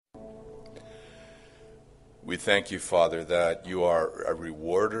We thank you, Father, that you are a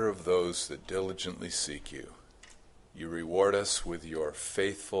rewarder of those that diligently seek you. You reward us with your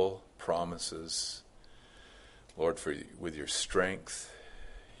faithful promises, Lord, with your strength.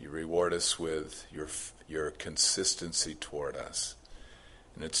 You reward us with your consistency toward us.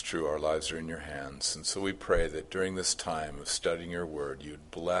 And it's true, our lives are in your hands. And so we pray that during this time of studying your word,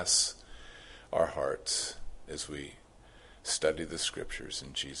 you'd bless our hearts as we study the scriptures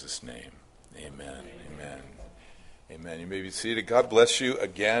in Jesus' name. Amen. Amen. Amen. You may be seated. God bless you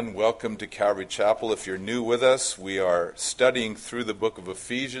again. Welcome to Calvary Chapel. If you're new with us, we are studying through the book of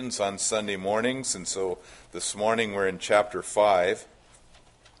Ephesians on Sunday mornings. And so this morning we're in chapter 5.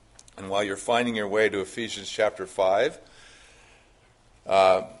 And while you're finding your way to Ephesians chapter 5,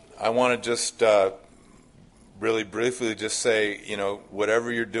 I want to just really briefly just say, whatever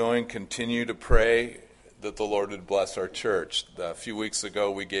you're doing, continue to pray that the Lord would bless our church. A few weeks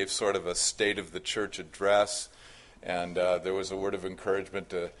ago, we gave sort of a state of the church address, and there was a word of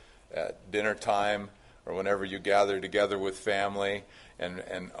encouragement at dinner time or whenever you gather together with family,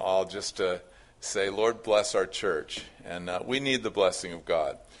 and all just to say, Lord, bless our church. And we need the blessing of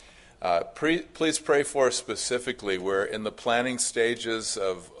God. Please pray for us specifically. We're in the planning stages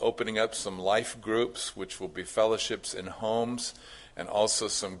of opening up some life groups, which will be fellowships in homes, and also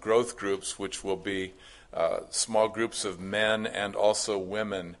some growth groups, which will be small groups of men and also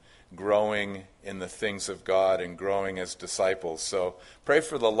women growing in the things of God and growing as disciples. So pray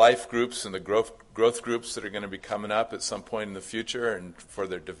for the life groups and the growth groups that are going to be coming up at some point in the future and for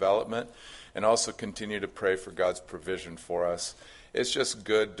their development, and also continue to pray for God's provision for us. It's just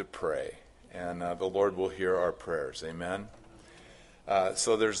good to pray, and the Lord will hear our prayers. Amen.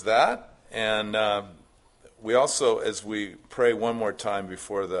 So there's that, and we also, as we pray one more time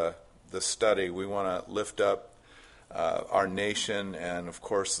before the study, we want to lift up our nation and, of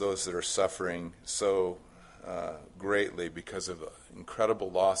course, those that are suffering so greatly because of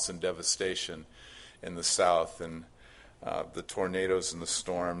incredible loss and devastation in the South, and the tornadoes and the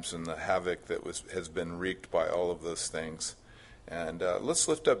storms and the havoc that has been wreaked by all of those things. And let's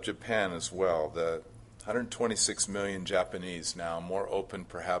lift up Japan as well. The 126 million Japanese now, more open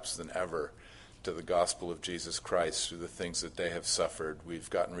perhaps than ever to the gospel of Jesus Christ through the things that they have suffered. We've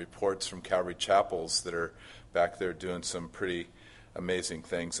gotten reports from Calvary Chapels that are back there doing some pretty amazing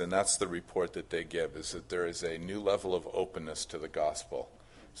things, and that's the report that they give, is that there is a new level of openness to the gospel.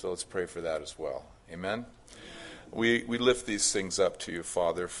 So let's pray for that as well. Amen? We lift these things up to you,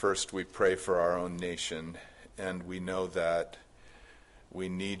 Father. First, we pray for our own nation, and we know that we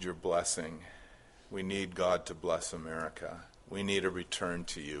need your blessing. We need God to bless America. We need a return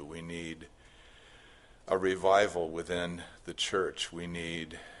to you. We need a revival within the church. We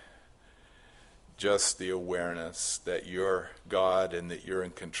need just the awareness that you're God and that you're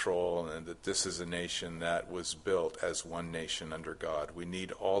in control, and that this is a nation that was built as one nation under God. We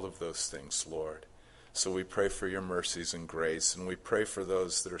need all of those things, Lord. So we pray for your mercies and grace, and we pray for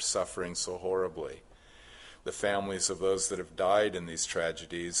those that are suffering so horribly, the families of those that have died in these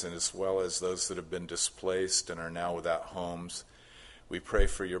tragedies, and as well as those that have been displaced and are now without homes. We pray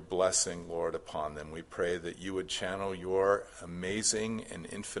for your blessing, Lord, upon them. We pray that you would channel your amazing and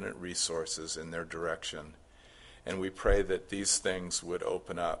infinite resources in their direction. And we pray that these things would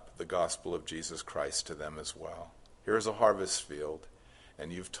open up the gospel of Jesus Christ to them as well. Here's a harvest field,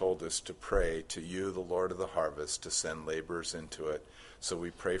 and you've told us to pray to you, the Lord of the harvest, to send laborers into it. So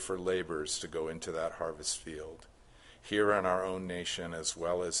we pray for laborers to go into that harvest field. Here in our own nation, as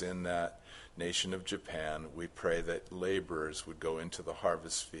well as in that nation of Japan, we pray that laborers would go into the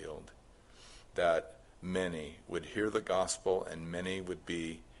harvest field, that many would hear the gospel and many would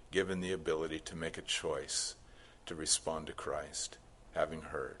be given the ability to make a choice to respond to Christ, having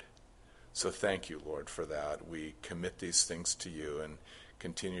heard. So thank you, Lord, for that. We commit these things to you and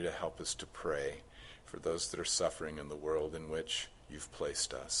continue to help us to pray for those that are suffering in the world in which you've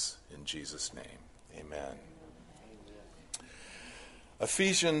placed us. In Jesus' name, amen.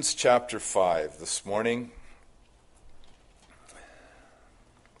 Ephesians chapter 5 this morning.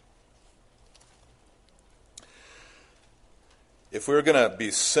 If we're going to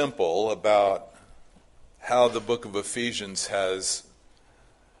be simple about how the book of Ephesians has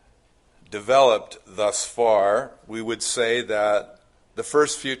developed thus far, we would say that the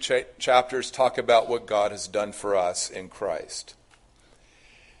first few chapters talk about what God has done for us in Christ.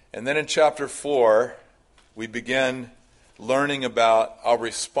 And then in chapter 4, we begin learning about our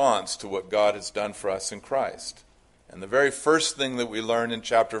response to what God has done for us in Christ. And the very first thing that we learn in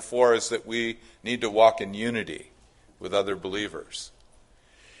chapter 4 is that we need to walk in unity with other believers.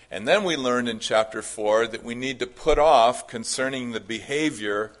 And then we learned in chapter 4 that we need to put off concerning the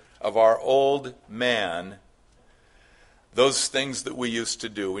behavior of our old man those things that we used to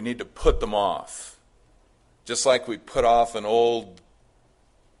do. We need to put them off. Just like we put off an old,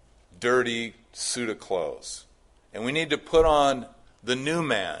 dirty suit of clothes. And we need to put on the new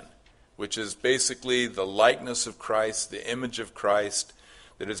man, which is basically the likeness of Christ, the image of Christ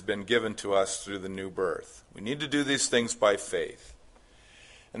that has been given to us through the new birth. We need to do these things by faith.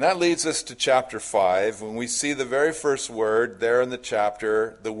 And that leads us to chapter 5, when we see the very first word there in the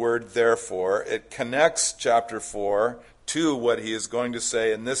chapter, the word therefore. It connects chapter 4 to what he is going to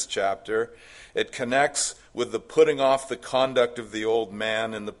say in this chapter. It connects with the putting off the conduct of the old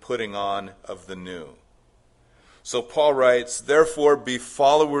man and the putting on of the new. So Paul writes, "Therefore be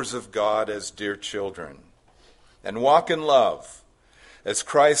followers of God as dear children, and walk in love, as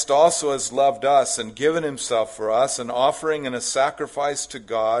Christ also has loved us and given himself for us, an offering and a sacrifice to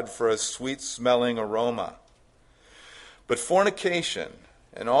God for a sweet-smelling aroma. But fornication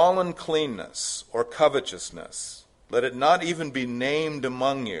and all uncleanness or covetousness, let it not even be named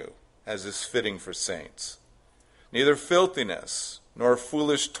among you, as is fitting for saints. Neither filthiness, nor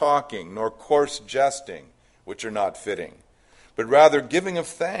foolish talking, nor coarse jesting, which are not fitting, but rather giving of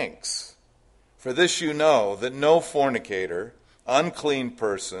thanks. For this you know, that no fornicator, unclean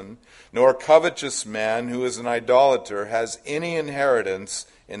person, nor covetous man who is an idolater has any inheritance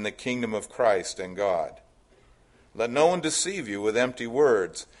in the kingdom of Christ and God. Let no one deceive you with empty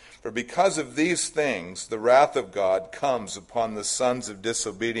words, for because of these things the wrath of God comes upon the sons of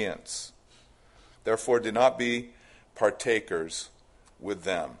disobedience. Therefore do not be partakers with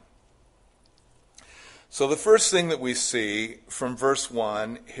them." So the first thing that we see from verse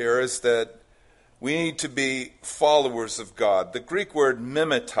 1 here is that we need to be followers of God. The Greek word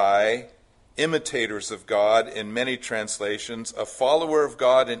mimetai, imitators of God in many translations, a follower of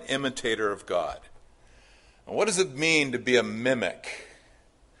God, an imitator of God. And what does it mean to be a mimic?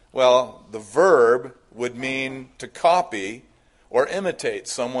 Well, the verb would mean to copy or imitate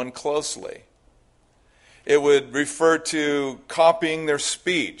someone closely. It would refer to copying their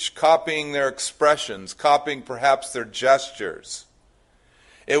speech, copying their expressions, copying perhaps their gestures.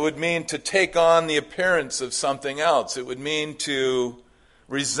 It would mean to take on the appearance of something else. It would mean to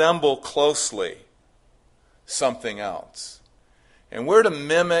resemble closely something else. And we're to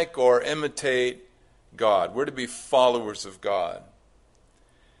mimic or imitate God. We're to be followers of God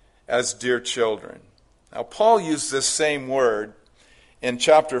as dear children. Now, Paul used this same word in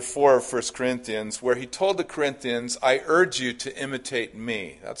chapter 4 of 1 Corinthians, where he told the Corinthians, "I urge you to imitate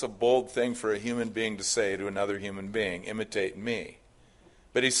me." That's a bold thing for a human being to say to another human being, imitate me.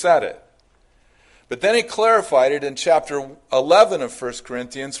 But he said it. But then he clarified it in chapter 11 of 1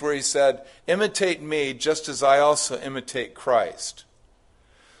 Corinthians, where he said, "Imitate me just as I also imitate Christ."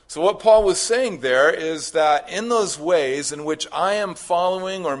 So what Paul was saying there is that in those ways in which I am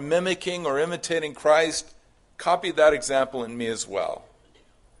following or mimicking or imitating Christ, copy that example in me as well.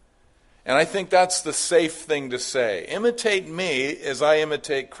 And I think that's the safe thing to say. Imitate me as I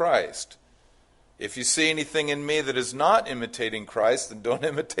imitate Christ. If you see anything in me that is not imitating Christ, then don't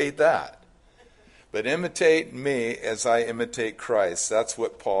imitate that. But imitate me as I imitate Christ. That's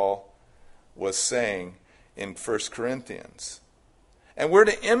what Paul was saying in 1 Corinthians. And we're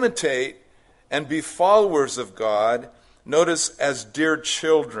to imitate and be followers of God, notice, as dear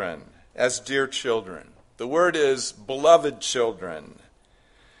children. As dear children. The word is beloved children.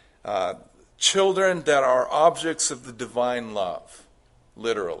 Children that are objects of the divine love,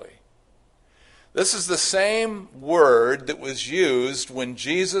 literally. This is the same word that was used when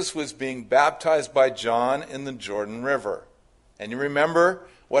Jesus was being baptized by John in the Jordan River. And you remember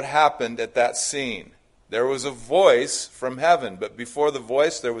what happened at that scene. There was a voice from heaven, but before the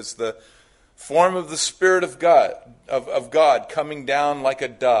voice there was the form of the Spirit of God coming down like a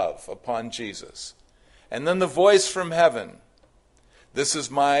dove upon Jesus. And then the voice from heaven, "This is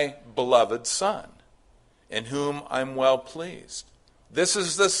my beloved Son, in whom I'm well pleased. This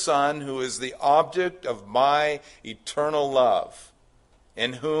is the Son who is the object of my eternal love,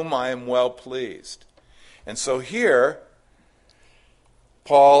 in whom I am well pleased." And so here,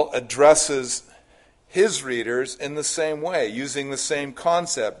 Paul addresses his readers in the same way, using the same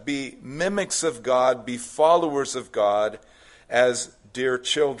concept. Be mimics of God, be followers of God as dear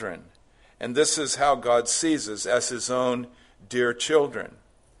children. And this is how God sees us, as his own dear children.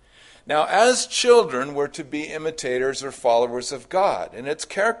 Now, as children, we're to be imitators or followers of God. And it's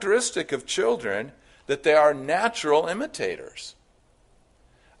characteristic of children that they are natural imitators.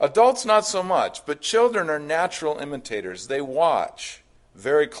 Adults, not so much, but children are natural imitators. They watch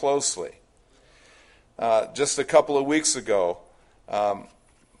very closely. Just a couple of weeks ago,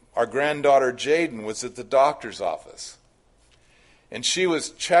 our granddaughter Jaden was at the doctor's office. And she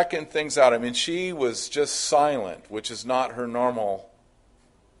was checking things out. I mean, she was just silent, which is not her normal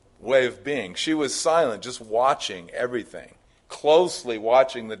way of being. She was silent, just watching everything, closely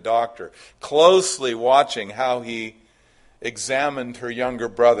watching the doctor, closely watching how he examined her younger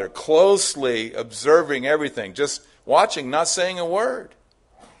brother, closely observing everything, just watching, not saying a word.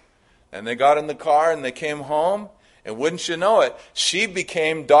 And they got in the car and they came home, and wouldn't you know it, she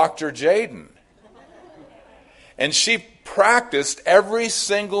became Dr. Jaden. And she practiced every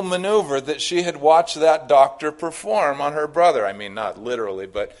single maneuver that she had watched that doctor perform on her brother. I mean, not literally,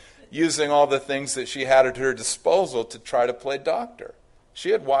 but using all the things that she had at her disposal to try to play doctor.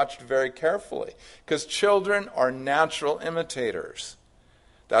 She had watched very carefully, because children are natural imitators.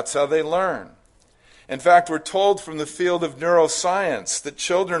 That's how they learn. In fact, we're told from the field of neuroscience that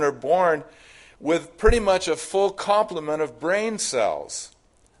children are born with pretty much a full complement of brain cells,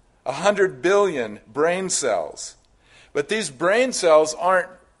 100 billion brain cells. But these brain cells aren't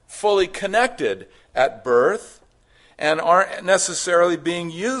fully connected at birth and aren't necessarily being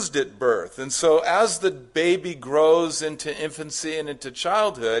used at birth. And so as the baby grows into infancy and into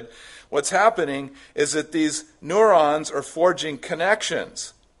childhood, what's happening is that these neurons are forging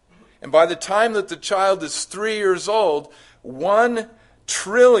connections. And by the time that the child is 3 years old, 1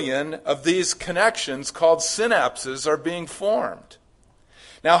 trillion of these connections, called synapses, are being formed.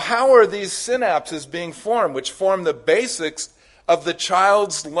 Now, how are these synapses being formed, which form the basics of the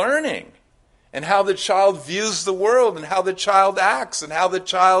child's learning, and how the child views the world, and how the child acts, and how the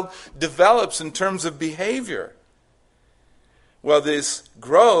child develops in terms of behavior? Well, this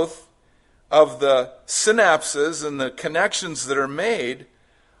growth of the synapses and the connections that are made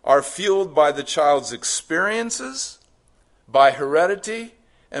are fueled by the child's experiences, by heredity,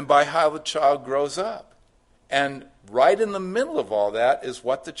 and by how the child grows up. And right in the middle of all that is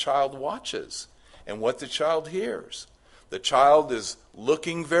what the child watches and what the child hears. The child is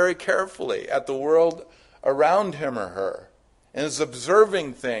looking very carefully at the world around him or her, and is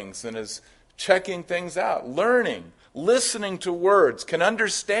observing things and is checking things out, learning, listening to words, can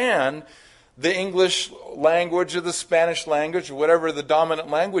understand the English language or the Spanish language or whatever the dominant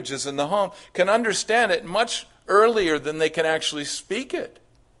language is in the home, can understand it much earlier than they can actually speak it,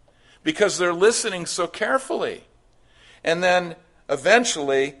 because they're listening so carefully. And then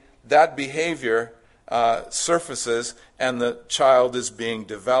eventually that behavior surfaces, and the child is being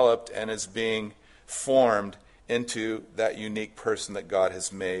developed and is being formed into that unique person that God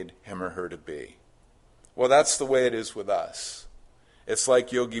has made him or her to be. Well, that's the way it is with us. It's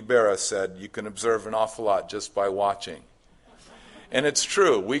like Yogi Berra said, you can observe an awful lot just by watching. And it's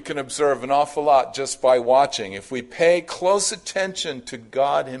true, we can observe an awful lot just by watching. If we pay close attention to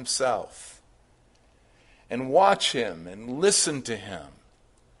God himself and watch him and listen to him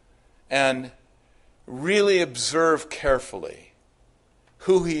and really observe carefully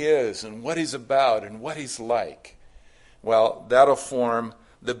who he is and what he's about and what he's like, well, that'll form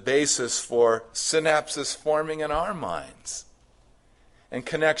the basis for synapses forming in our minds and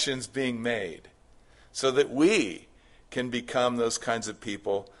connections being made so that we can become those kinds of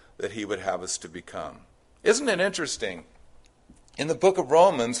people that he would have us to become. Isn't it interesting? In the book of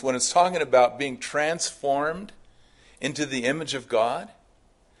Romans, when it's talking about being transformed into the image of God,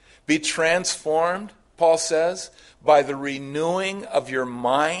 be transformed, Paul says, by the renewing of your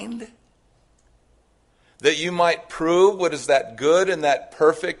mind, that you might prove what is that good and that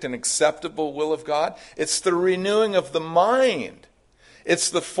perfect and acceptable will of God. It's the renewing of the mind.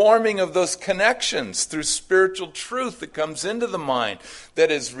 It's the forming of those connections through spiritual truth that comes into the mind, that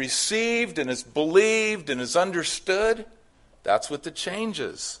is received and is believed and is understood. That's what the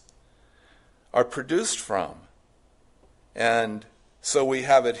changes are produced from. And so we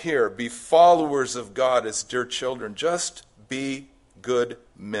have it here. Be followers of God as dear children. Just be good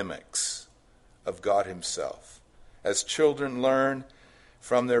mimics of God himself. As children learn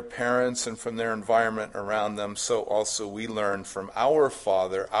from their parents and from their environment around them, so also we learn from our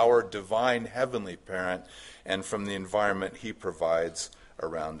Father, our divine heavenly parent, and from the environment he provides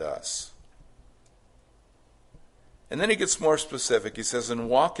around us. And then he gets more specific. He says, and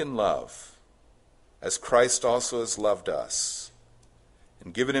walk in love, as Christ also has loved us,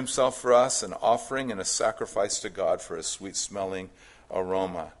 and given himself for us an offering and a sacrifice to God for a sweet-smelling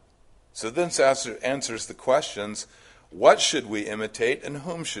aroma. So this answers the questions, what should we imitate and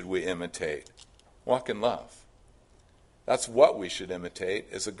whom should we imitate? Walk in love. That's what we should imitate,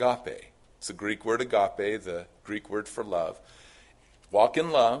 is agape. It's the Greek word agape, the Greek word for love. Walk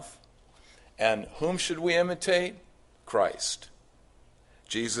in love. And whom should we imitate? Christ,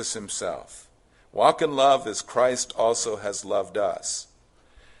 Jesus himself. Walk in love as Christ also has loved us.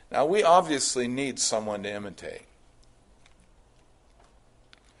 Now, we obviously need someone to imitate.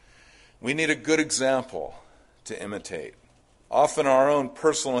 We need a good example to imitate. Often our own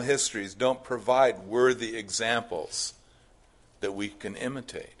personal histories don't provide worthy examples that we can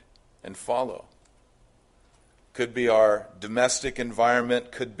imitate and follow. Could be our domestic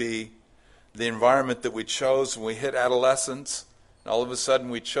environment, could be the environment that we chose when we hit adolescence, and all of a sudden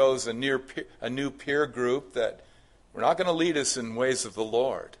we chose a new peer group that were not going to lead us in ways of the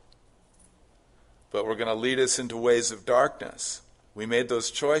Lord, but were going to lead us into ways of darkness. We made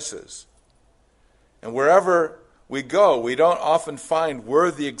those choices. And wherever we go, we don't often find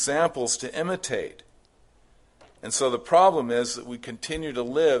worthy examples to imitate. And so the problem is that we continue to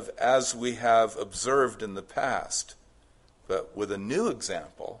live as we have observed in the past, but with a new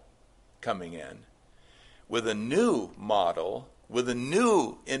example coming in, with a new model, with a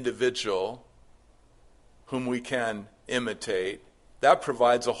new individual whom we can imitate. That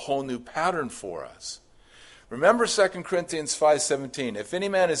provides a whole new pattern for us. Remember 2 Corinthians 5:17, if any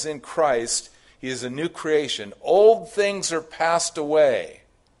man is in Christ, he is a new creation. Old things are passed away.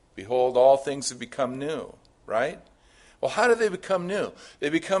 Behold, all things have become new. Right? Well, how do they become new? They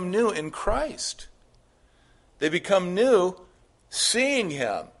become new in Christ. They become new seeing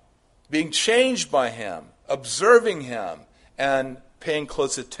him, being changed by him, observing him, and paying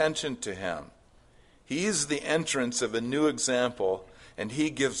close attention to him. He is the entrance of a new example, and he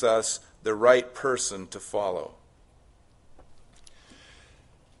gives us the right person to follow.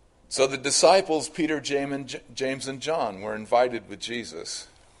 So the disciples, Peter, James, and John, were invited with Jesus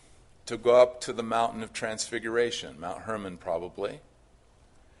to go up to the mountain of transfiguration, Mount Hermon probably.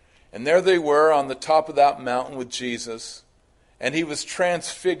 And there they were on the top of that mountain with Jesus, and he was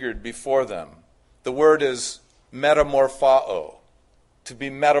transfigured before them. The word is metamorphao, to be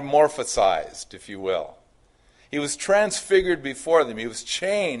metamorphosized, if you will. He was transfigured before them. He was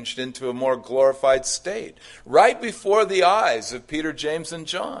changed into a more glorified state, right before the eyes of Peter, James, and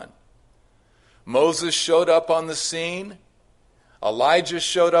John. Moses showed up on the scene. Elijah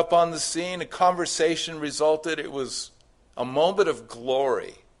showed up on the scene. A conversation resulted. It was a moment of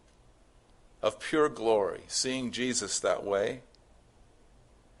glory, of pure glory, seeing Jesus that way.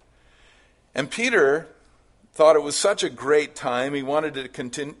 And Peter thought it was such a great time, he wanted it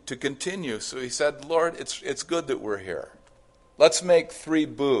to continue. So he said, Lord, it's good that we're here. Let's make 3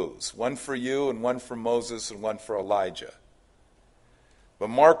 booths, one for you and one for Moses and one for Elijah. But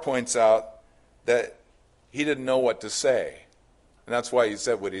Mark points out that he didn't know what to say. And that's why he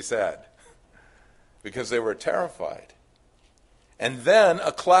said what he said, because they were terrified. And then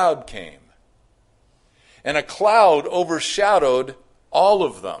a cloud came. And a cloud overshadowed all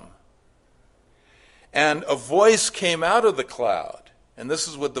of them. And a voice came out of the cloud. And this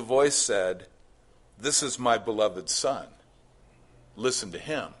is what the voice said, "This is my beloved Son. Listen to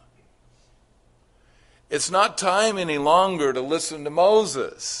him." It's not time any longer to listen to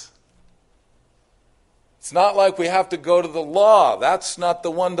Moses. It's not like we have to go to the law. That's not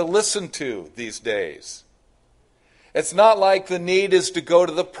the one to listen to these days. It's not like the need is to go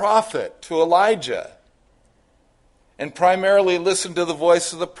to the prophet, to Elijah, and primarily listen to the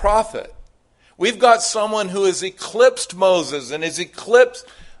voice of the prophet. We've got someone who has eclipsed Moses and has eclipsed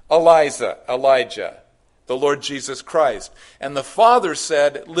Elijah, the Lord Jesus Christ. And the Father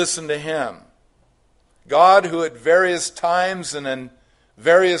said, listen to him. God, who at various times and in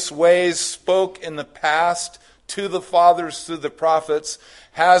various ways spoke in the past to the fathers through the prophets,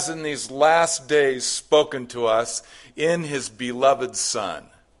 has in these last days spoken to us in his beloved Son,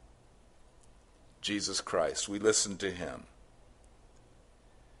 Jesus Christ. We listen to him.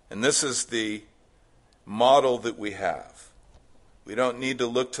 And this is the model that we have. We don't need to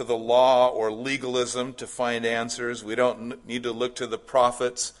look to the law or legalism to find answers. We don't need to look to the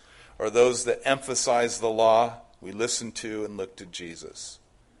prophets or those that emphasize the law. We listen to and look to Jesus.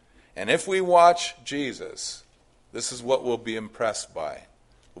 And if we watch Jesus, this is what we'll be impressed by.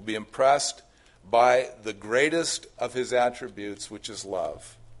 We'll be impressed by the greatest of his attributes, which is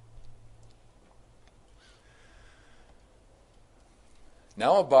love.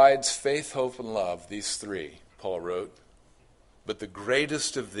 Now abides faith, hope, and love, these 3, Paul wrote. But the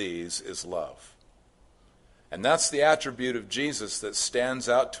greatest of these is love. And that's the attribute of Jesus that stands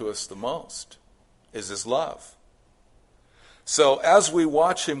out to us the most, is his love. So as we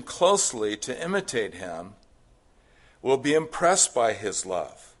watch him closely to imitate him, we'll be impressed by his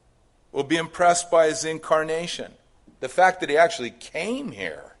love. We'll be impressed by his incarnation. The fact that he actually came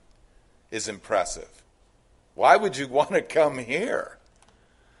here is impressive. Why would you want to come here?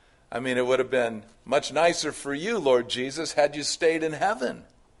 I mean, it would have been much nicer for you, Lord Jesus, had you stayed in heaven.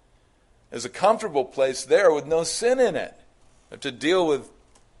 There's a comfortable place there with no sin in it. You have to deal with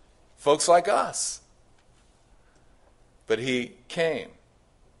folks like us. But he came.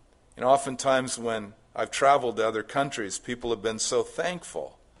 And oftentimes when I've traveled to other countries, people have been so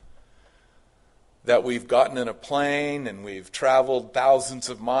thankful that we've gotten in a plane and we've traveled thousands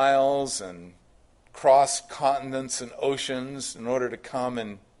of miles and crossed continents and oceans in order to come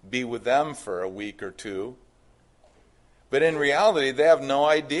and be with them for a week or two. But in reality, they have no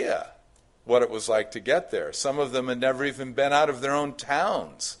idea what it was like to get there. Some of them had never even been out of their own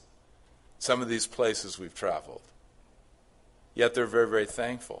towns, some of these places we've traveled. Yet they're very, very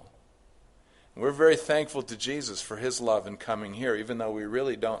thankful. And we're very thankful to Jesus for his love in coming here, even though we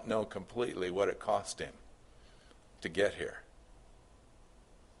really don't know completely what it cost him to get here.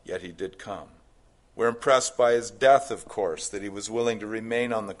 Yet he did come. We're impressed by his death, of course, that he was willing to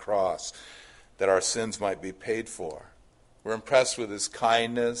remain on the cross, that our sins might be paid for. We're impressed with his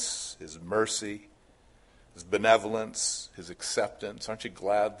kindness, his mercy, his benevolence, his acceptance. Aren't you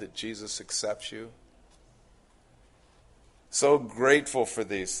glad that Jesus accepts you? So grateful for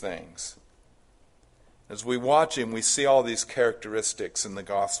these things. As we watch him, we see all these characteristics in the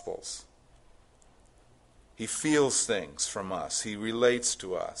Gospels. He feels things from us. He relates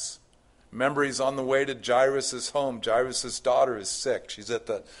to us. Remember, he's on the way to Jairus' home. Jairus' daughter is sick. She's at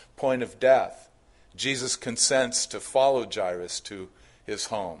the point of death. Jesus consents to follow Jairus to his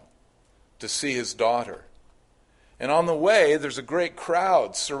home, to see his daughter. And on the way, there's a great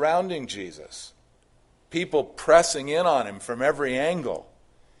crowd surrounding Jesus. People pressing in on him from every angle.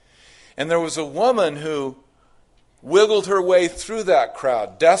 And there was a woman who wiggled her way through that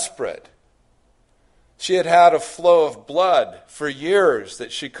crowd, desperate. She had had a flow of blood for years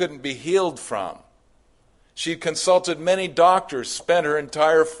that she couldn't be healed from. She consulted many doctors, spent her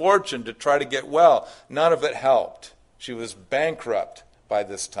entire fortune to try to get well. None of it helped. She was bankrupt by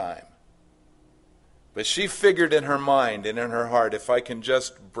this time. But she figured in her mind and in her heart, if I can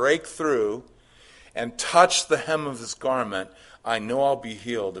just break through and touch the hem of his garment, I know I'll be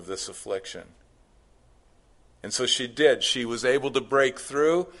healed of this affliction. And so she did. She was able to break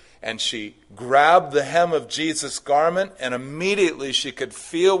through, and she grabbed the hem of Jesus' garment, and immediately she could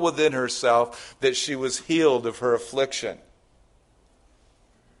feel within herself that she was healed of her affliction.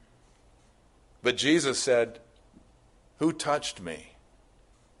 But Jesus said, "Who touched me?"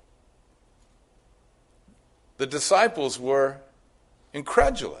 The disciples were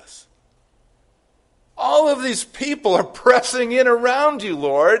incredulous. All of these people are pressing in around you,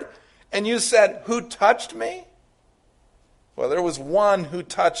 Lord, and you said, "Who touched me?" Well, there was one who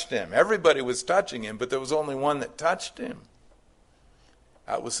touched him. Everybody was touching him, but there was only one that touched him.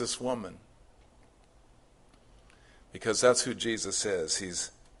 That was this woman. Because that's who Jesus is.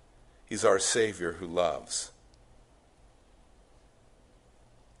 He's our Savior who loves.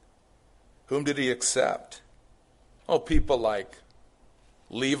 Whom did he accept? Oh, people like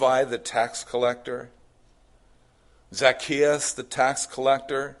Levi the tax collector, Zacchaeus the tax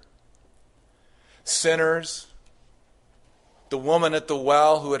collector, sinners, the woman at the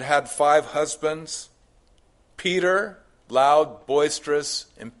well who had had 5 husbands, Peter, loud, boisterous,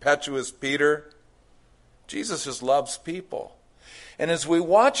 impetuous Peter. Jesus just loves people. And as we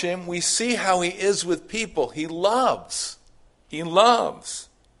watch him, we see how he is with people. He loves. He loves.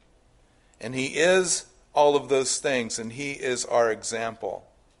 And he is all of those things, and he is our example.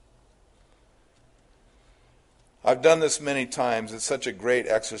 I've done this many times. It's such a great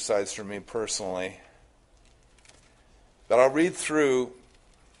exercise for me personally that I'll read through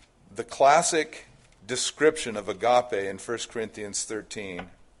the classic description of agape in 1 Corinthians 13.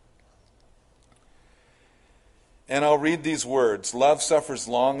 And I'll read these words. Love suffers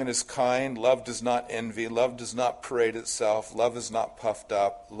long and is kind. Love does not envy. Love does not parade itself. Love is not puffed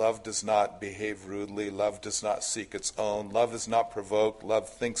up. Love does not behave rudely. Love does not seek its own. Love is not provoked. Love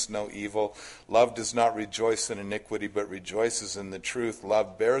thinks no evil. Love does not rejoice in iniquity, but rejoices in the truth.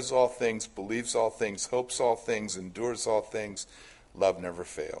 Love bears all things, believes all things, hopes all things, endures all things. Love never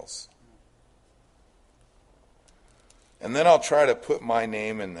fails. And then I'll try to put my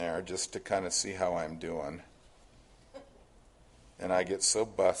name in there just to kind of see how I'm doing. And I get so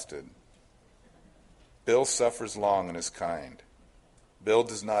busted. Bill suffers long and is kind. Bill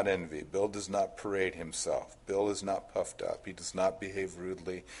does not envy. Bill does not parade himself. Bill is not puffed up. He does not behave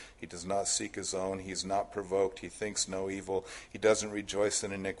rudely. He does not seek his own. He is not provoked. He thinks no evil. He doesn't rejoice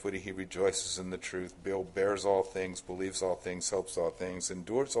in iniquity. He rejoices in the truth. Bill bears all things, believes all things, hopes all things,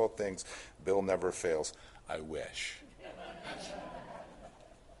 endures all things. Bill never fails. I wish.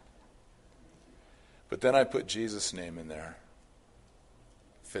 But then I put Jesus' name in there.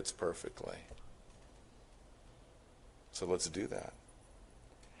 Fits perfectly. So let's do that.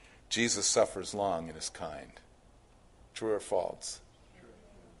 Jesus suffers long and is kind. True or false? True.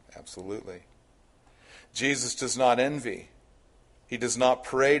 Absolutely. Jesus does not envy. He does not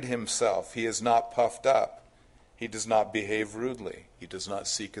parade himself. He is not puffed up. He does not behave rudely. He does not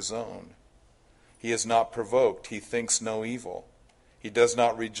seek his own. He is not provoked. He thinks no evil. He does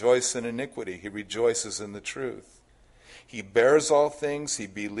not rejoice in iniquity. He rejoices in the truth. He bears all things. He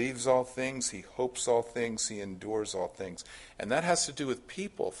believes all things. He hopes all things. He endures all things. And that has to do with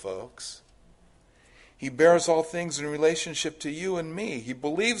people, folks. He bears all things in relationship to you and me. He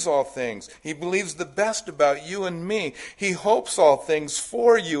believes all things. He believes the best about you and me. He hopes all things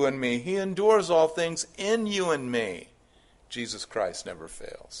for you and me. He endures all things in you and me. Jesus Christ never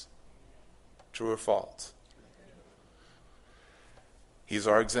fails. True or false? He's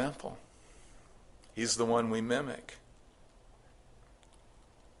our example. He's the one we mimic.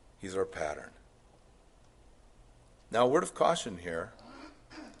 He's our pattern. Now, a word of caution here,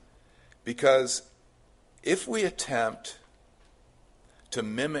 because if we attempt to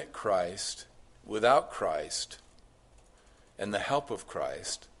mimic Christ without Christ and the help of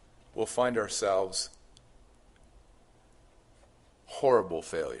Christ, we'll find ourselves horrible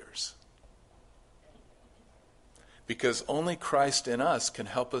failures. Because only Christ in us can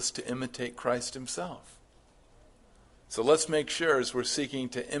help us to imitate Christ himself. So let's make sure as we're seeking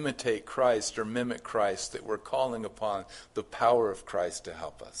to imitate Christ or mimic Christ that we're calling upon the power of Christ to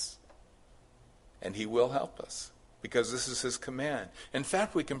help us. And he will help us because this is his command. In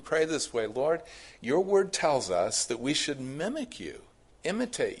fact, we can pray this way: Lord, your word tells us that we should mimic you,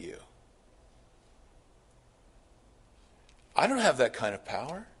 imitate you. I don't have that kind of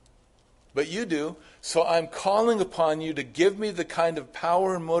power, but you do. So I'm calling upon you to give me the kind of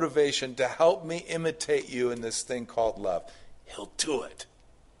power and motivation to help me imitate you in this thing called love. He'll do it.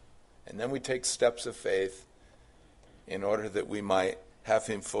 And then we take steps of faith in order that we might have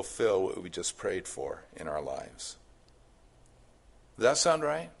him fulfill what we just prayed for in our lives. Does that sound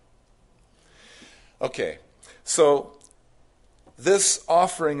right? Okay, so this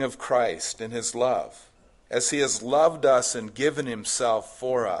offering of Christ and his love, as he has loved us and given himself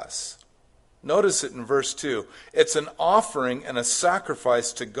for us, notice it in verse 2. It's an offering and a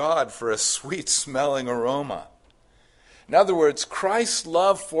sacrifice to God for a sweet-smelling aroma. In other words, Christ's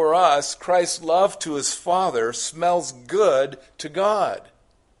love for us, Christ's love to his Father, smells good to God.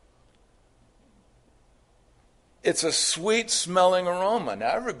 It's a sweet-smelling aroma.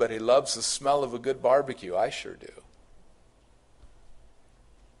 Now, everybody loves the smell of a good barbecue. I sure do.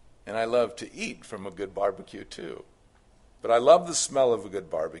 And I love to eat from a good barbecue, too. But I love the smell of a good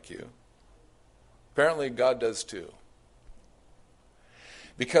barbecue. Apparently, God does too.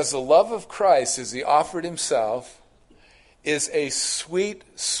 Because the love of Christ, as he offered himself, is a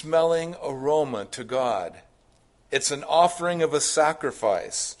sweet-smelling aroma to God. It's an offering of a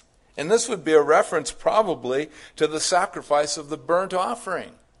sacrifice. And this would be a reference probably to the sacrifice of the burnt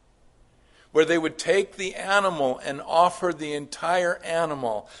offering, where they would take the animal and offer the entire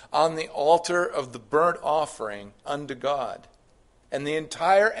animal on the altar of the burnt offering unto God. And the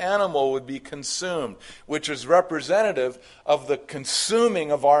entire animal would be consumed, which is representative of the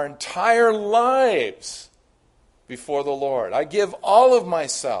consuming of our entire lives before the Lord. I give all of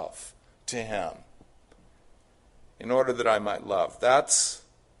myself to him in order that I might love. That's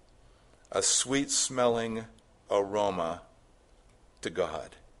a sweet-smelling aroma to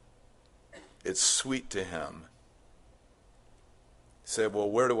God. It's sweet to him. You say, well,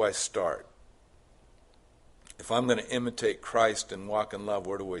 where do I start? If I'm going to imitate Christ and walk in love,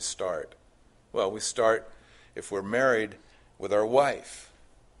 where do we start? Well, we start, if we're married, with our wife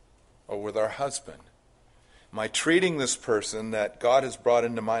or with our husband. Am I treating this person that God has brought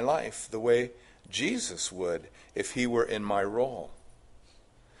into my life the way Jesus would if he were in my role?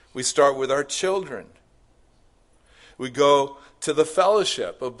 We start with our children. We go to the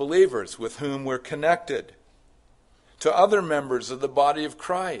fellowship of believers with whom we're connected, to other members of the body of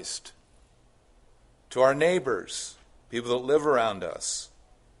Christ, to our neighbors, people that live around us,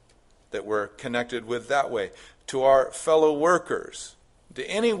 that we're connected with that way, to our fellow workers, to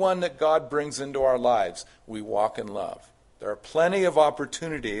anyone that God brings into our lives. We walk in love. There are plenty of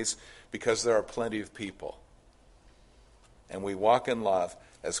opportunities because there are plenty of people. And we walk in love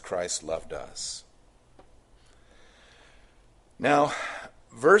as Christ loved us. Now,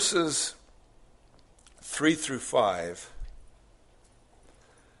 verses 3 through 5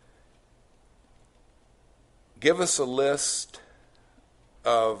 give us a list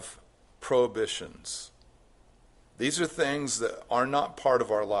of prohibitions. These are things that are not part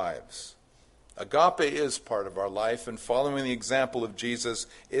of our lives. Agape is part of our life, and following the example of Jesus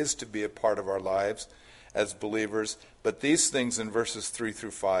is to be a part of our lives as believers. But these things in verses 3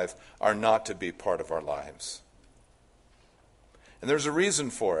 through 5 are not to be part of our lives. And there's a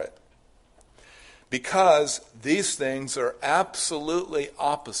reason for it. Because these things are absolutely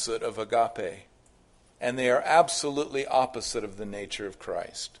opposite of agape. And they are absolutely opposite of the nature of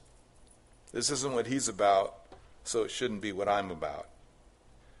Christ. This isn't what he's about, so it shouldn't be what I'm about.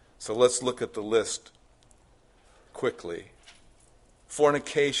 So let's look at the list quickly.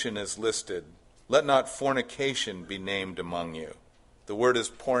 Fornication is listed. Let not fornication be named among you. The word is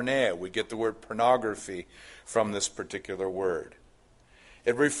porneia. We get the word pornography from this particular word.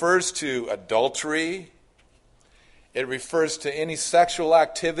 It refers to adultery. It refers to any sexual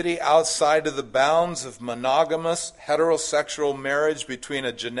activity outside of the bounds of monogamous heterosexual marriage between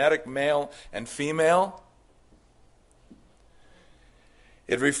a genetic male and female.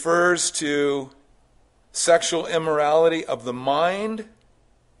 It refers to sexual immorality of the mind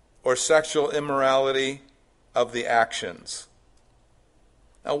or sexual immorality of the actions.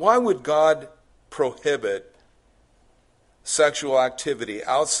 Now, why would God prohibit sexual activity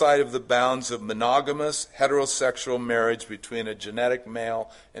outside of the bounds of monogamous heterosexual marriage between a genetic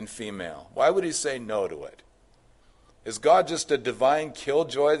male and female? Why would he say no to it? Is God just a divine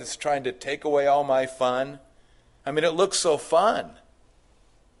killjoy that's trying to take away all my fun? I mean, it looks so fun.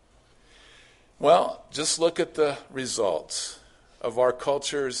 Well, just look at the results of our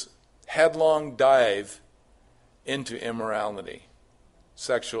culture's headlong dive into immorality,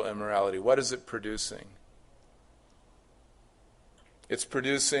 sexual immorality. What is it producing? It's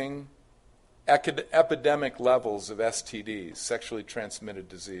producing epidemic levels of STDs, sexually transmitted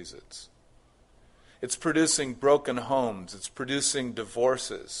diseases. It's producing broken homes. It's producing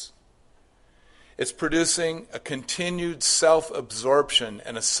divorces. It's producing a continued self-absorption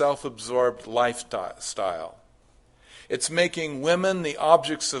and a self-absorbed lifestyle. It's making women the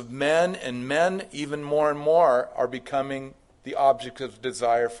objects of men, and men, even more and more, are becoming the object of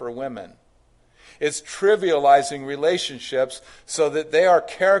desire for women. It's trivializing relationships so that they are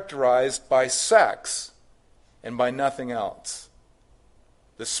characterized by sex and by nothing else.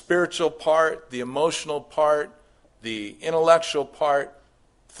 The spiritual part, the emotional part, the intellectual part,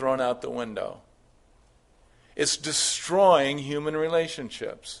 thrown out the window. It's destroying human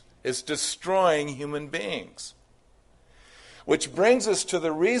relationships. It's destroying human beings. Which brings us to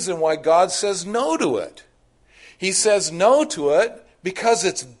the reason why God says no to it. He says no to it because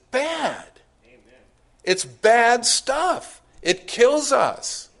it's bad. It's bad stuff. It kills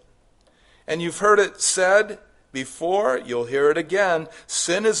us. And you've heard it said before, you'll hear it again.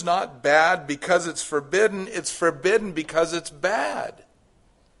 Sin is not bad because it's forbidden because it's bad.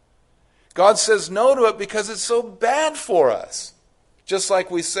 God says no to it because it's so bad for us. Just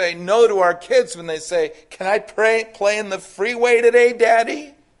like we say no to our kids when they say, "Can I play in the freeway today,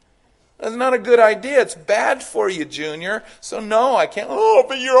 Daddy?" That's not a good idea. It's bad for you, Junior. So no, I can't. "Oh,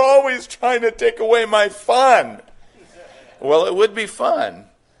 but you're always trying to take away my fun." Well, it would be fun,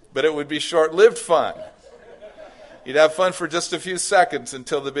 but it would be short-lived fun. You'd have fun for just a few seconds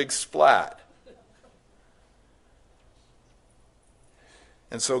until the big splat.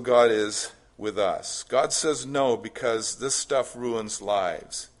 And so God is with us. God says no because this stuff ruins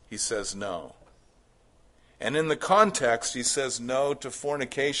lives. He says no. And in the context, he says no to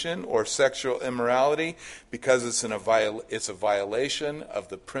fornication or sexual immorality because it's a violation of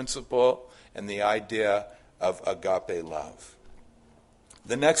the principle and the idea of agape love.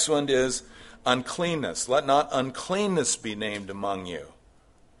 The next one is uncleanness. Let not uncleanness be named among you.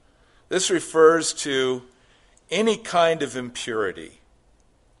 This refers to any kind of impurity.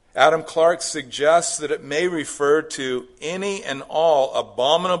 Adam Clarke suggests that it may refer to any and all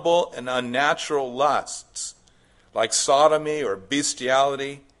abominable and unnatural lusts, like sodomy or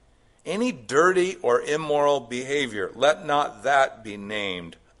bestiality, any dirty or immoral behavior. Let not that be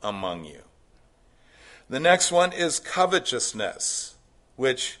named among you. The next one is covetousness,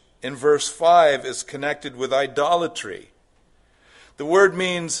 which in verse 5 is connected with idolatry. The word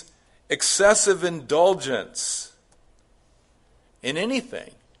means excessive indulgence in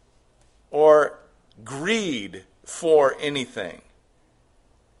anything, or greed for anything.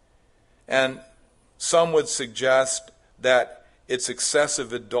 And some would suggest that it's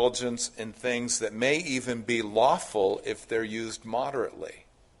excessive indulgence in things that may even be lawful if they're used moderately.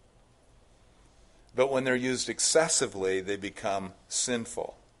 But when they're used excessively, they become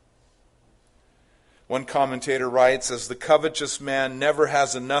sinful. One commentator writes, "As the covetous man never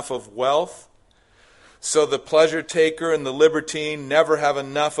has enough of wealth, so the pleasure taker and the libertine never have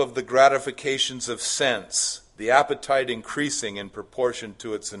enough of the gratifications of sense, the appetite increasing in proportion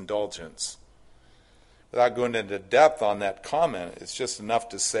to its indulgence." Without going into depth on that comment, it's just enough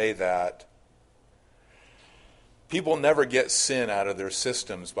to say that people never get sin out of their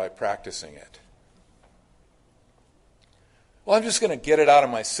systems by practicing it. well, I'm just going to get it out of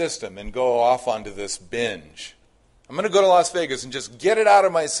my system and go off onto this binge. I'm going to go to Las Vegas and just get it out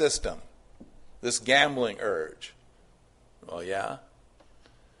of my system, this gambling urge. Well, yeah,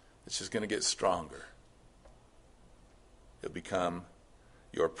 it's just going to get stronger. It'll become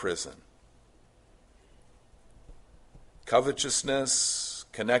your prison. Covetousness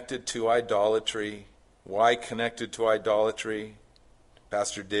connected to idolatry. Why connected to idolatry?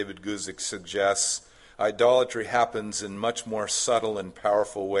 Pastor David Guzik suggests idolatry happens in much more subtle and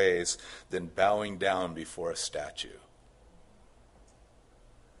powerful ways than bowing down before a statue.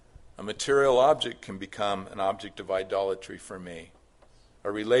 A material object can become an object of idolatry for me.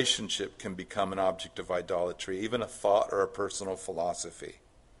 A relationship can become an object of idolatry, even a thought or a personal philosophy.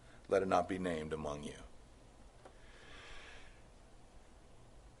 Let it not be named among you.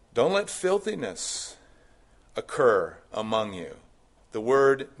 Don't let filthiness occur among you. The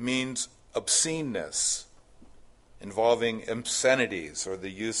word means obsceneness, involving obscenities or the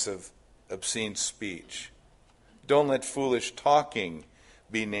use of obscene speech. Don't let foolish talking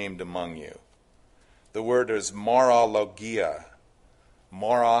be named among you. The word is morologia.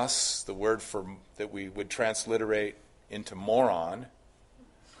 Moros, the word that we would transliterate into moron.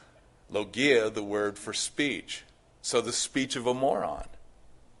 Logia, the word for speech. So the speech of a moron.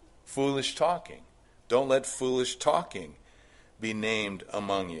 Foolish talking. Don't let foolish talking be named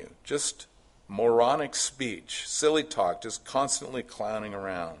among you. Just moronic speech, silly talk, just constantly clowning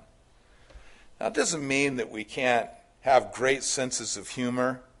around. Now, it doesn't mean that we can't have great senses of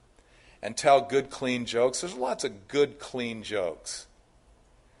humor and tell good, clean jokes. There's lots of good, clean jokes.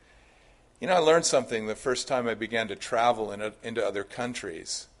 You know, I learned something the first time I began to travel into other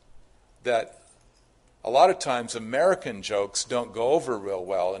countries, that a lot of times American jokes don't go over real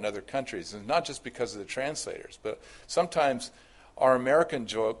well in other countries, and not just because of the translators, but sometimes our American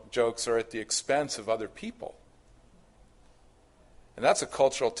jokes are at the expense of other people. And that's a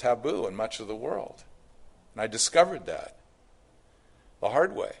cultural taboo in much of the world. And I discovered that the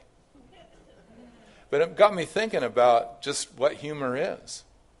hard way. But it got me thinking about just what humor is.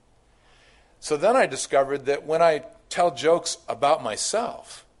 So then I discovered that when I tell jokes about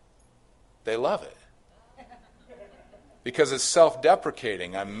myself, they love it. Because it's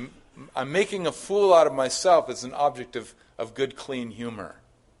self-deprecating. I'm making a fool out of myself as an object of good, clean humor.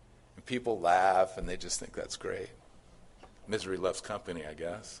 And people laugh, and they just think that's great. Misery loves company, I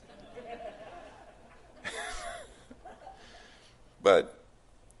guess. But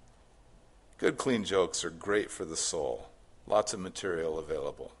good, clean jokes are great for the soul. Lots of material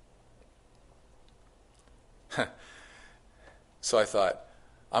available. So I thought,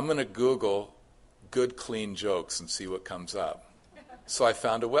 I'm going to Google good, clean jokes and see what comes up. So I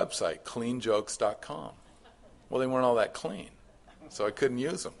found a website, cleanjokes.com. Well, they weren't all that clean, so I couldn't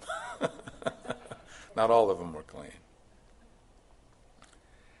use them. Not all of them were clean.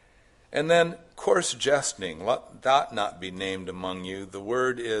 And then coarse jesting, let that not be named among you. The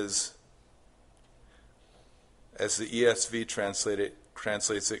word is, as the ESV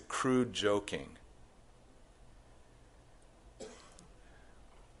translates it, crude joking.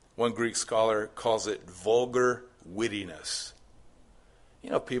 One Greek scholar calls it vulgar wittiness. You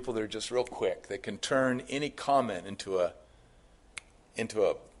know, people that are just real quick. They can turn any comment into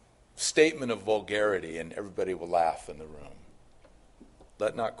a statement of vulgarity, and everybody will laugh in the room.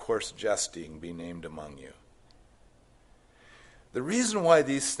 Let not coarse jesting be named among you. The reason why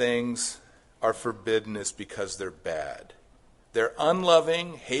these things are forbidden is because they're bad. They're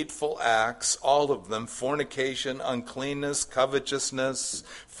unloving, hateful acts, all of them: fornication, uncleanness, covetousness,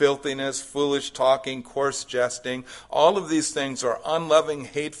 filthiness, foolish talking, coarse jesting. All of these things are unloving,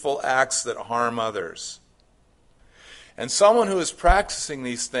 hateful acts that harm others. And someone who is practicing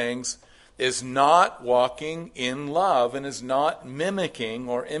these things is not walking in love and is not mimicking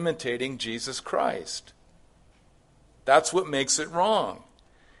or imitating Jesus Christ. That's what makes it wrong.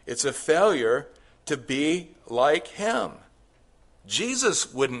 It's a failure to be like him.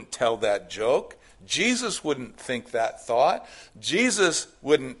 Jesus wouldn't tell that joke. Jesus wouldn't think that thought. Jesus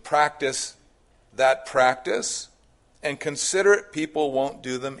wouldn't practice that practice. And considerate people won't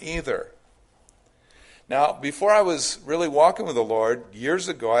do them either. Now, before I was really walking with the Lord, years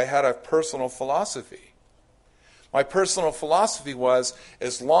ago, I had a personal philosophy. My personal philosophy was,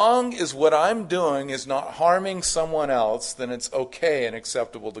 as long as what I'm doing is not harming someone else, then it's okay and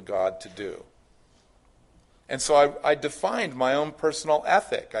acceptable to God to do. And so I defined my own personal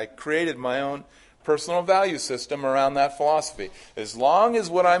ethic. I created my own personal value system around that philosophy. As long as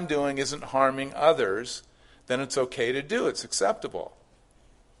what I'm doing isn't harming others, then it's okay to do. It's acceptable.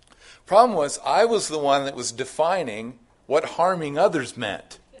 Problem was, I was the one that was defining what harming others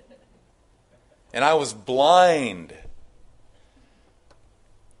meant. And I was blind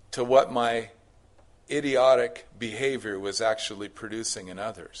to what my idiotic behavior was actually producing in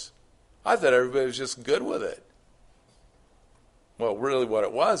others. I thought everybody was just good with it. Well, really what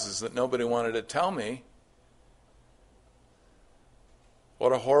it was is that nobody wanted to tell me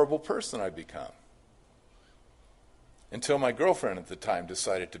what a horrible person I'd become. Until my girlfriend at the time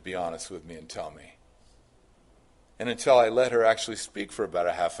decided to be honest with me and tell me. And until I let her actually speak for about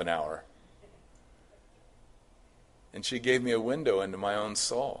a half an hour. And she gave me a window into my own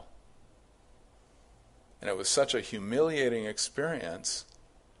soul. And it was such a humiliating experience.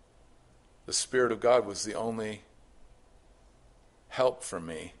 The Spirit of God was the only help for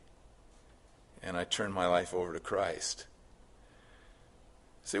me. And I turned my life over to Christ.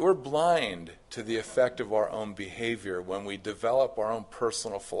 See, we're blind to the effect of our own behavior when we develop our own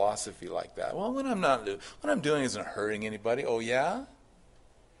personal philosophy like that. Well, what I'm doing isn't hurting anybody. Oh, yeah?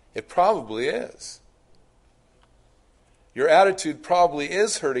 It probably is. Your attitude probably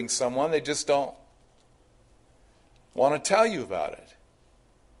is hurting someone. They just don't want to tell you about it.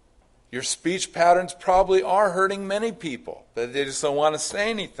 Your speech patterns probably are hurting many people, but they just don't want to say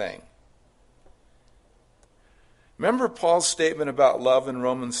anything. Remember Paul's statement about love in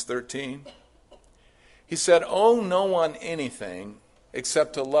Romans 13? He said, "Owe no one anything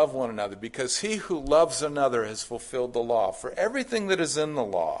except to love one another, because he who loves another has fulfilled the law." For everything that is in the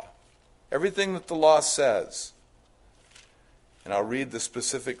law, everything that the law says, and I'll read the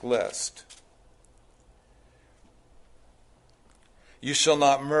specific list. You shall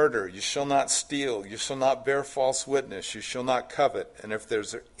not murder, you shall not steal, you shall not bear false witness, you shall not covet, and if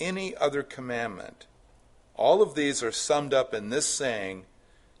there's any other commandment, all of these are summed up in this saying,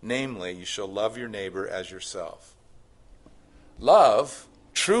 namely, you shall love your neighbor as yourself. Love,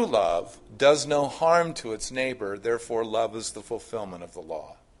 true love, does no harm to its neighbor, therefore love is the fulfillment of the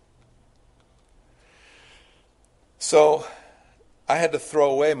law. So, I had to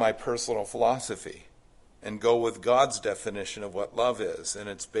throw away my personal philosophy and go with God's definition of what love is, and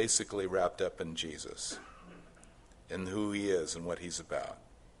it's basically wrapped up in Jesus and who he is and what he's about.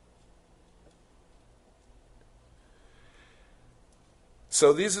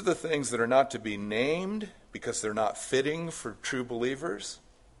 So these are the things that are not to be named because they're not fitting for true believers.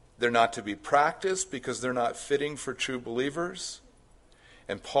 They're not to be practiced because they're not fitting for true believers.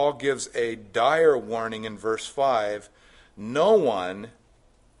 And Paul gives a dire warning in verse 5. No one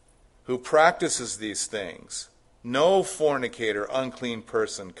who practices these things, no fornicator, unclean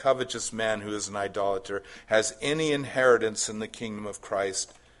person, covetous man who is an idolater, has any inheritance in the kingdom of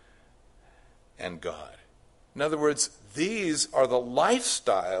Christ and God. In other words, these are the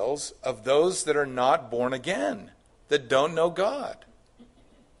lifestyles of those that are not born again, that don't know God.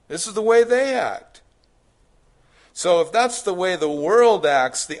 This is the way they act. So if that's the way the world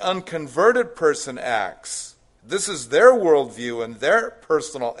acts, the unconverted person acts, this is their worldview and their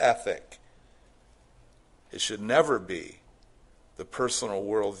personal ethic. It should never be the personal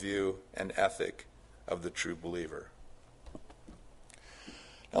worldview and ethic of the true believer.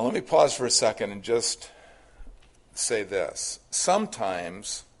 Now let me pause for a second and just say this.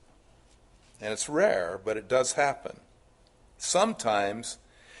 Sometimes, and it's rare, but it does happen, sometimes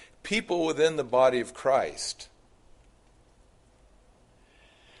people within the body of Christ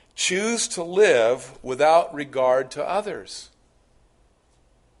choose to live without regard to others.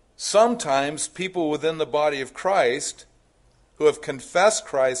 Sometimes people within the body of Christ who have confessed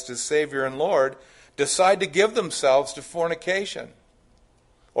Christ as Savior and Lord decide to give themselves to fornication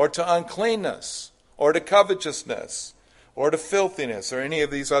or to uncleanness or to covetousness or to filthiness or any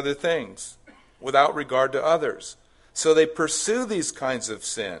of these other things without regard to others. So they pursue these kinds of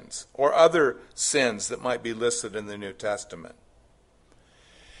sins or other sins that might be listed in the New Testament.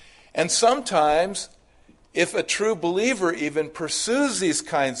 And sometimes, if a true believer even pursues these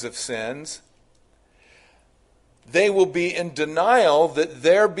kinds of sins, they will be in denial that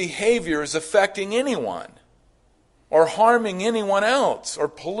their behavior is affecting anyone or harming anyone else or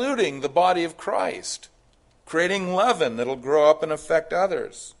polluting the body of Christ, creating leaven that'll grow up and affect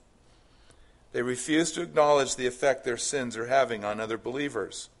others. They refuse to acknowledge the effect their sins are having on other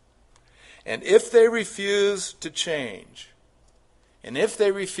believers. And if they refuse to change, and if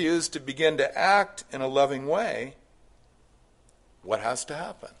they refuse to begin to act in a loving way, what has to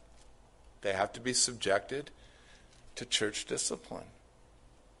happen? They have to be subjected to church discipline.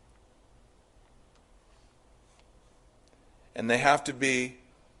 And they have to be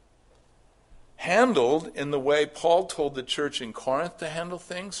handled in the way Paul told the church in Corinth to handle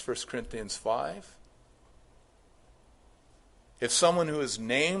things, 1 Corinthians 5. If someone who is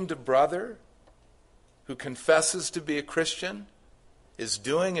named a brother, who confesses to be a Christian, is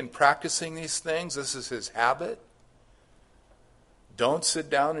doing and practicing these things, this is his habit, Don't sit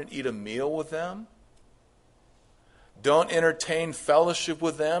down and eat a meal with them. Don't entertain fellowship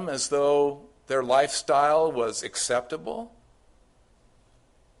with them as though their lifestyle was acceptable.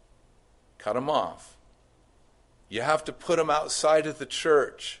 Cut them off. You have to put them outside of the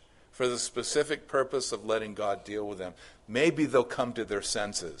church for the specific purpose of letting God deal with them. Maybe they'll come to their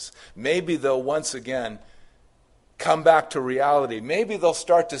senses. Maybe they'll once again come back to reality. Maybe they'll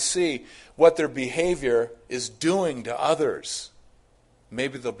start to see what their behavior is doing to others.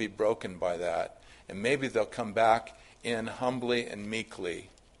 Maybe they'll be broken by that. And maybe they'll come back in humbly and meekly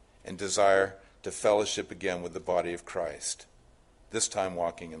and desire to fellowship again with the body of Christ, this time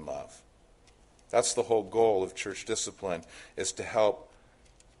walking in love. That's the whole goal of church discipline, is to help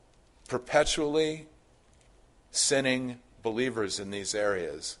perpetually sinning believers in these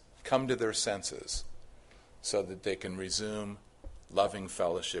areas come to their senses so that they can resume loving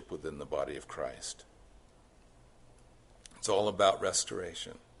fellowship within the body of Christ. It's all about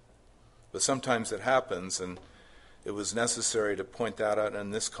restoration. But sometimes it happens, and it was necessary to point that out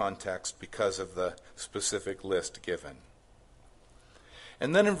in this context because of the specific list given.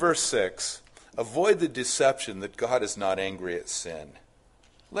 And then in verse 6, avoid the deception that God is not angry at sin.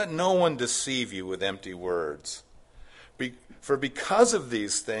 Let no one deceive you with empty words. For because of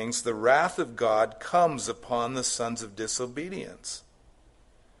these things, the wrath of God comes upon the sons of disobedience.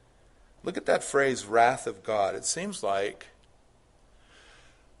 Look at that phrase, wrath of God. It seems like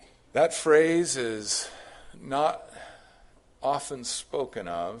that phrase is not often spoken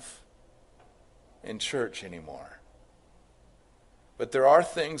of in church anymore. But there are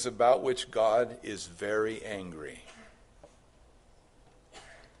things about which God is very angry.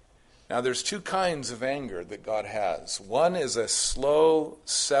 Now, there's two kinds of anger that God has. One is a slow,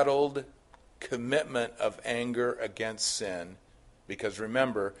 settled commitment of anger against sin, because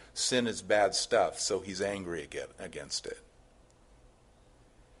remember, sin is bad stuff, so he's angry against it.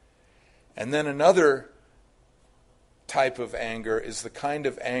 And then another type of anger is the kind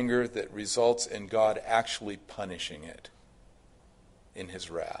of anger that results in God actually punishing it in his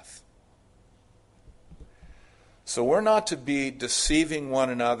wrath. So we're not to be deceiving one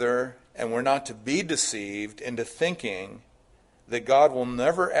another, and we're not to be deceived into thinking that God will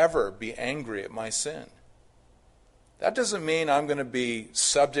never ever be angry at my sin. That doesn't mean I'm going to be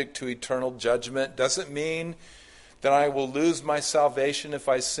subject to eternal judgment. Doesn't mean that I will lose my salvation if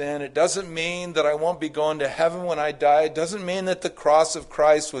I sin. It doesn't mean that I won't be going to heaven when I die. It doesn't mean that the cross of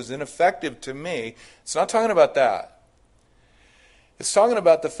Christ was ineffective to me. It's not talking about that. It's talking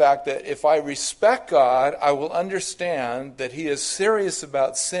about the fact that if I respect God, I will understand that he is serious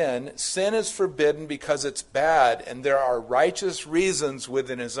about sin. Sin is forbidden because it's bad, and there are righteous reasons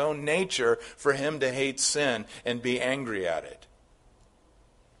within his own nature for him to hate sin and be angry at it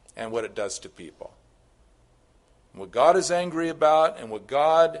and what it does to people. What God is angry about and what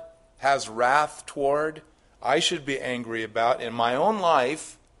God has wrath toward, I should be angry about in my own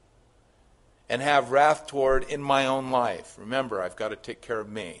life and have wrath toward in my own life. Remember, I've got to take care of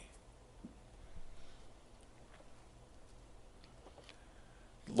me.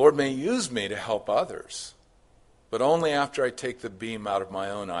 The Lord may use me to help others, but only after I take the beam out of my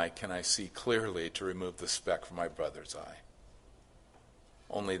own eye can I see clearly to remove the speck from my brother's eye.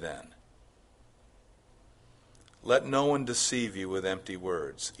 Only then. Let no one deceive you with empty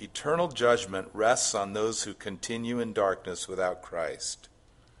words. Eternal judgment rests on those who continue in darkness without Christ.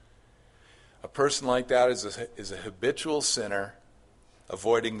 A person like that is a habitual sinner,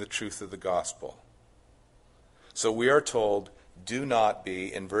 avoiding the truth of the gospel. So we are told, do not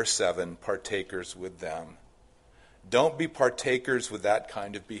be, in verse 7, partakers with them. Don't be partakers with that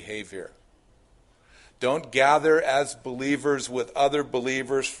kind of behavior. Don't gather as believers with other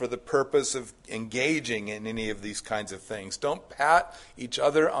believers for the purpose of engaging in any of these kinds of things. Don't pat each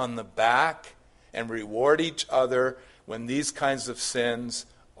other on the back and reward each other when these kinds of sins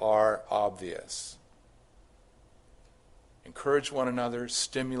are obvious. Encourage one another,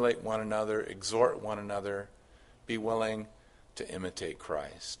 stimulate one another, exhort one another. Be willing to imitate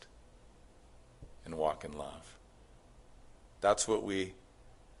Christ and walk in love. That's what we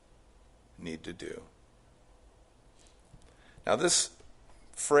need to do. Now, this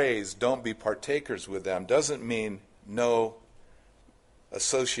phrase, don't be partakers with them, doesn't mean no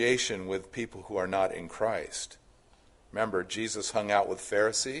association with people who are not in Christ. Remember, Jesus hung out with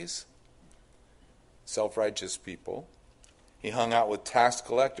Pharisees, self-righteous people. He hung out with tax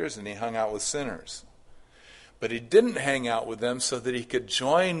collectors, and he hung out with sinners. But he didn't hang out with them so that he could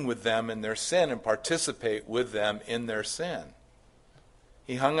join with them in their sin and participate with them in their sin.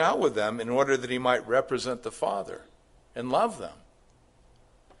 He hung out with them in order that he might represent the Father and love them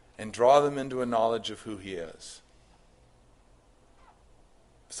and draw them into a knowledge of who he is.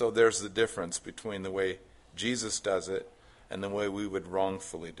 So there's the difference between the way Jesus does it and the way we would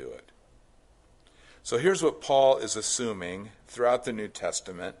wrongfully do it. So here's what Paul is assuming throughout the New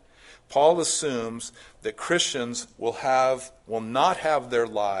Testament. Paul assumes that Christians will not have their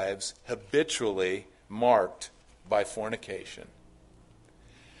lives habitually marked by fornication.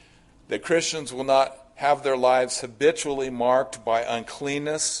 That Christians will not have their lives habitually marked by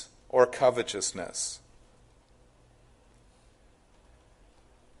uncleanness or covetousness.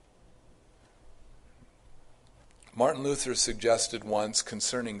 Martin Luther suggested once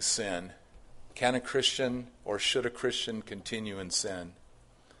concerning sin, can a Christian or should a Christian continue in sin?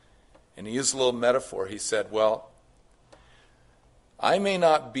 And he used a little metaphor. He said, well, I may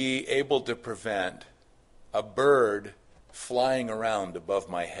not be able to prevent a bird flying around above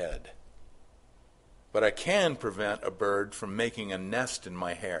my head, but I can prevent a bird from making a nest in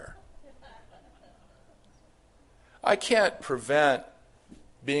my hair. I can't prevent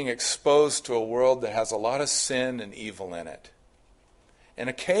being exposed to a world that has a lot of sin and evil in it. And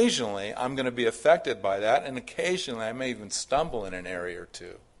occasionally I'm going to be affected by that, and occasionally I may even stumble in an area or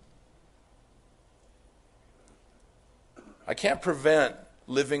two. I can't prevent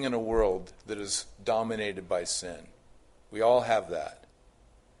living in a world that is dominated by sin. We all have that.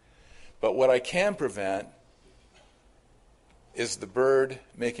 But what I can prevent is the bird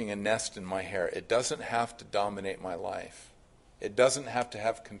making a nest in my hair. It doesn't have to dominate my life. It doesn't have to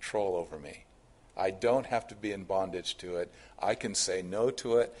have control over me. I don't have to be in bondage to it. I can say no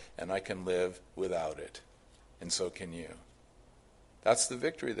to it, and I can live without it. And so can you. That's the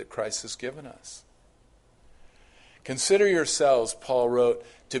victory that Christ has given us. Consider yourselves, Paul wrote,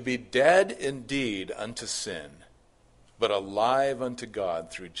 to be dead indeed unto sin, but alive unto God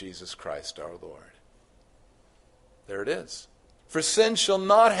through Jesus Christ our Lord. There it is. For sin shall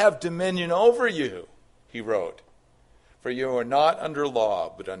not have dominion over you, he wrote. For you are not under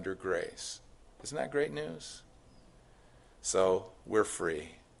law, but under grace. Isn't that great news? So we're free.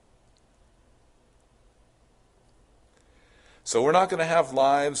 So we're not going to have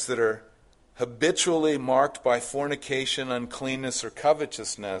lives that are habitually marked by fornication, uncleanness, or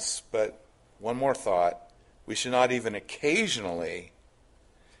covetousness. But one more thought. We should not even occasionally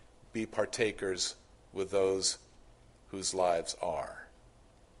be partakers with those whose lives are.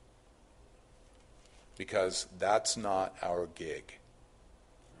 Because that's not our gig.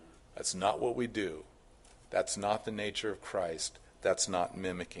 That's not what we do. That's not the nature of Christ. That's not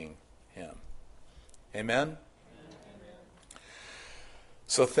mimicking him. Amen?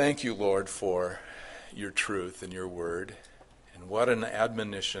 So thank you, Lord, for your truth and your word. And what an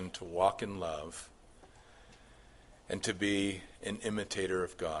admonition to walk in love and to be an imitator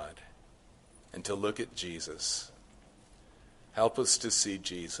of God and to look at Jesus. Help us to see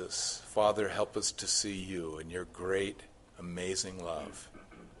Jesus. Father, help us to see you and your great, amazing love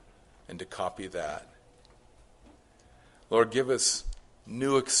and to copy that. Lord, give us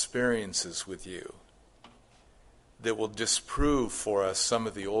new experiences with you that will disprove for us some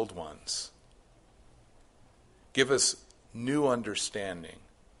of the old ones. Give us new understanding,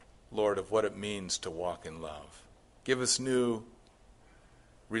 Lord, of what it means to walk in love. Give us new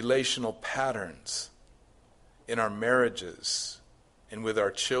relational patterns in our marriages and with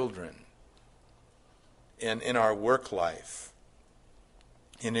our children and in our work life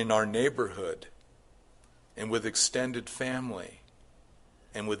and in our neighborhood and with extended family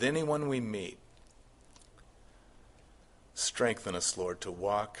and with anyone we meet. Strengthen us, Lord, to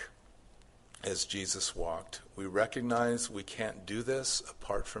walk as Jesus walked. We recognize we can't do this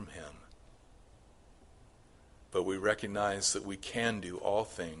apart from him. But we recognize that we can do all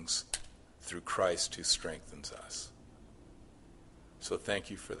things through Christ who strengthens us. So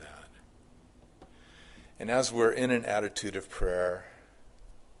thank you for that. And as we're in an attitude of prayer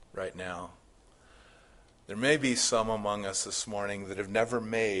right now, there may be some among us this morning that have never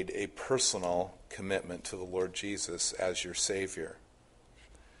made a personal commitment to the Lord Jesus as your Savior.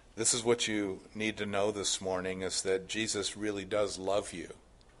 This is what you need to know this morning, is that Jesus really does love you.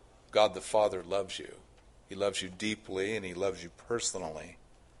 God the Father loves you. He loves you deeply and he loves you personally.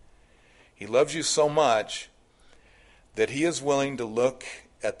 He loves you so much that he is willing to look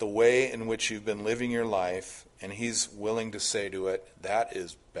at the way in which you've been living your life, and he's willing to say to it, that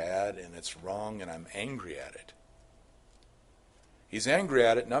is bad and it's wrong and I'm angry at it. He's angry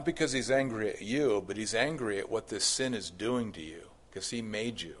at it not because he's angry at you, but he's angry at what this sin is doing to you, because he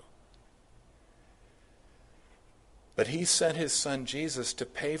made you. But he sent his son Jesus to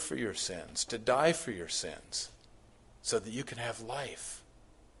pay for your sins, to die for your sins, so that you can have life.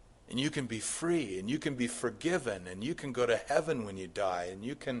 And you can be free, and you can be forgiven, and you can go to heaven when you die, and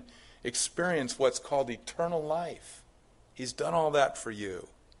you can experience what's called eternal life. He's done all that for you.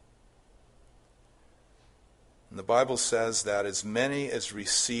 And the Bible says that as many as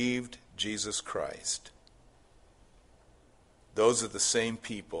received Jesus Christ, those are the same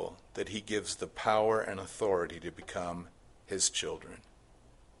people that he gives the power and authority to become his children.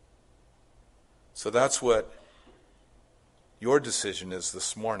 So that's what your decision is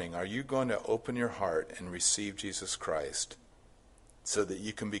this morning. Are you going to open your heart and receive Jesus Christ so that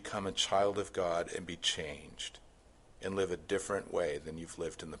you can become a child of God and be changed and live a different way than you've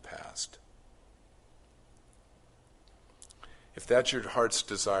lived in the past? If that's your heart's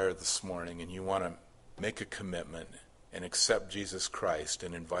desire this morning and you want to make a commitment and accept Jesus Christ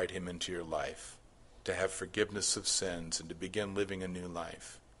and invite him into your life, to have forgiveness of sins and to begin living a new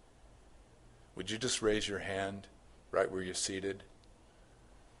life, would you just raise your hand right where you're seated?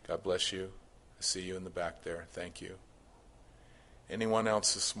 God bless you. I see you in the back there. Thank you. Anyone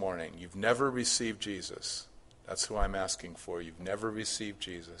else this morning? You've never received Jesus. That's who I'm asking for. You've never received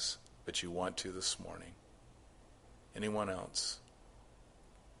Jesus, but you want to this morning. Anyone else?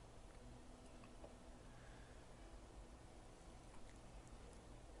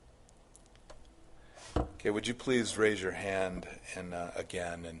 Okay, would you please raise your hand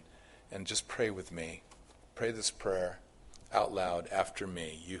again and just pray with me. Pray this prayer out loud after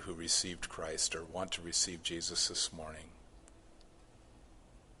me, you who received Christ or want to receive Jesus this morning.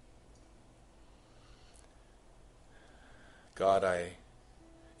 God, I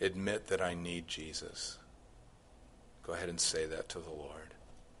admit that I need Jesus. Go ahead and say that to the Lord.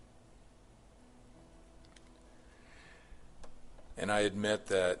 And I admit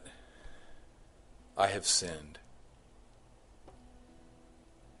that I have sinned.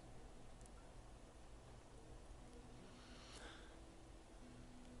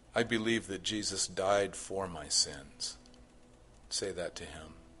 I believe that Jesus died for my sins. Say that to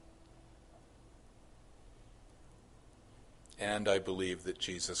him. And I believe that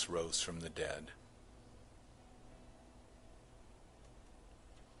Jesus rose from the dead.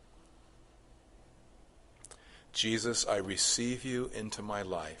 Jesus, I receive you into my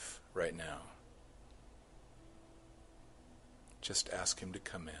life right now. Just ask him to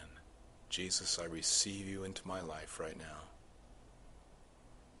come in. Jesus, I receive you into my life right now.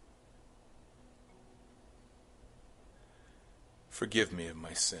 Forgive me of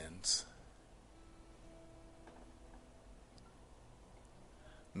my sins.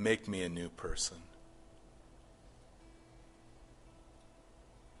 Make me a new person.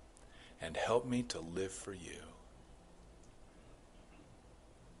 And help me to live for you.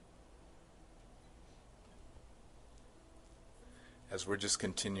 As we're just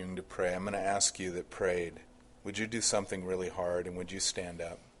continuing to pray, I'm going to ask you that prayed, would you do something really hard and would you stand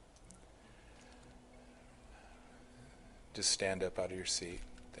up? Just stand up out of your seat.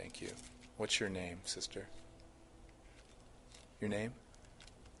 Thank you. What's your name, sister? Your name?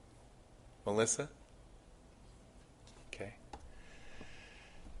 Melissa? Okay.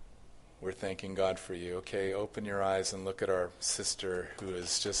 We're thanking God for you. Okay, open your eyes and look at our sister who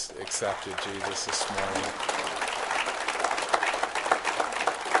has just accepted Jesus this morning.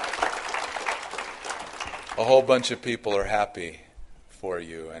 A whole bunch of people are happy for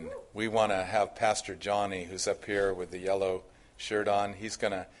you, and we want to have Pastor Johnny, who's up here with the yellow shirt on. He's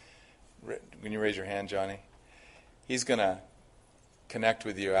going to, can you raise your hand, Johnny? He's going to connect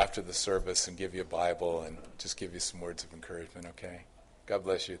with you after the service and give you a Bible and just give you some words of encouragement, okay? God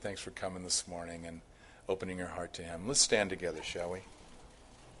bless you. Thanks for coming this morning and opening your heart to him. Let's stand together, shall we?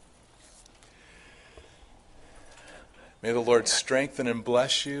 May the Lord strengthen and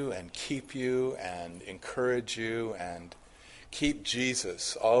bless you and keep you and encourage you and keep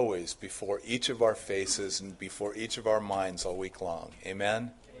Jesus always before each of our faces and before each of our minds all week long.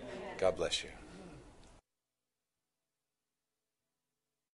 Amen? Amen. God bless you.